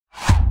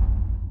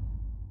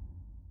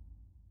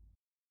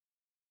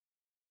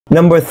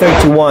Number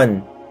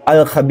 31,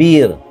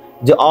 Al-Khabir,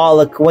 the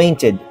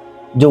all-acquainted,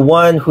 the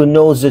one who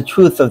knows the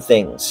truth of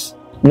things.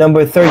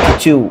 Number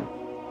 32,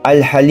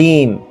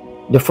 Al-Halim,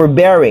 the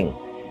forbearing,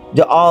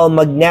 the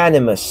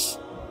all-magnanimous,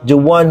 the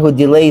one who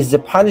delays the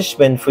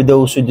punishment for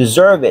those who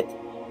deserve it,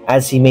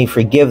 as he may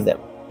forgive them.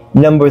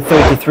 Number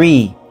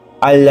 33,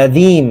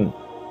 Al-Ladhim,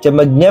 the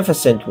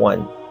magnificent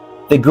one,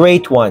 the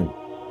great one,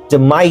 the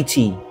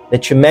mighty, the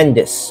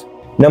tremendous.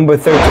 Number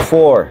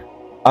 34,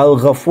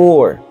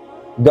 Al-Ghafur,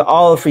 the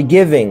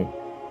all-forgiving,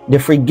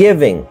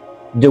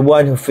 the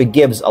one who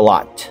forgives a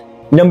lot.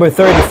 Number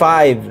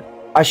 35,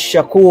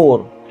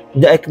 Ash-Shakur,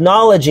 the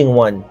acknowledging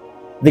one,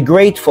 the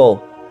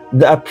grateful,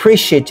 the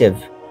appreciative,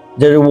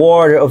 the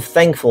rewarder of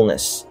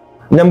thankfulness.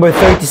 Number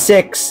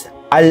 36,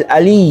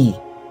 Al-Ali,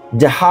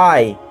 the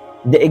high,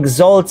 the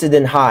exalted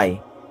and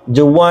high,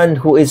 the one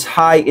who is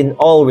high in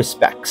all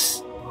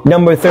respects.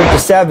 Number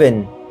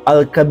 37,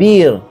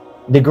 Al-Kabir,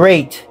 the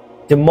great,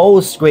 the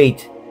most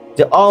great,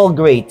 the all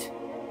great,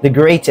 the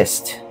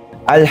greatest.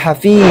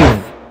 Al-Hafiz,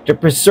 the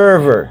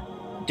preserver,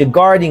 the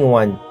guarding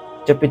one,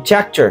 the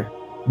protector,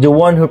 the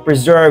one who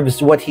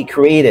preserves what he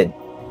created.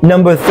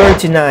 Number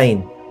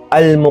 39,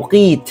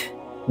 Al-Muqit,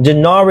 the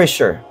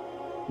nourisher,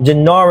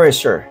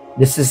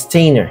 the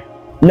sustainer.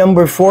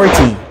 Number 40,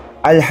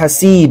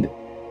 Al-Hasib,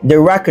 the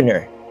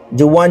reckoner,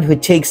 the one who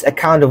takes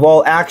account of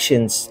all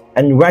actions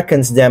and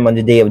reckons them on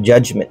the day of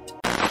judgment.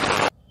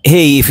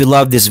 Hey, if you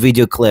love this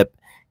video clip,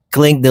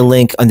 click the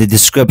link on the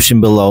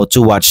description below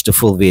to watch the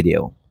full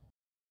video.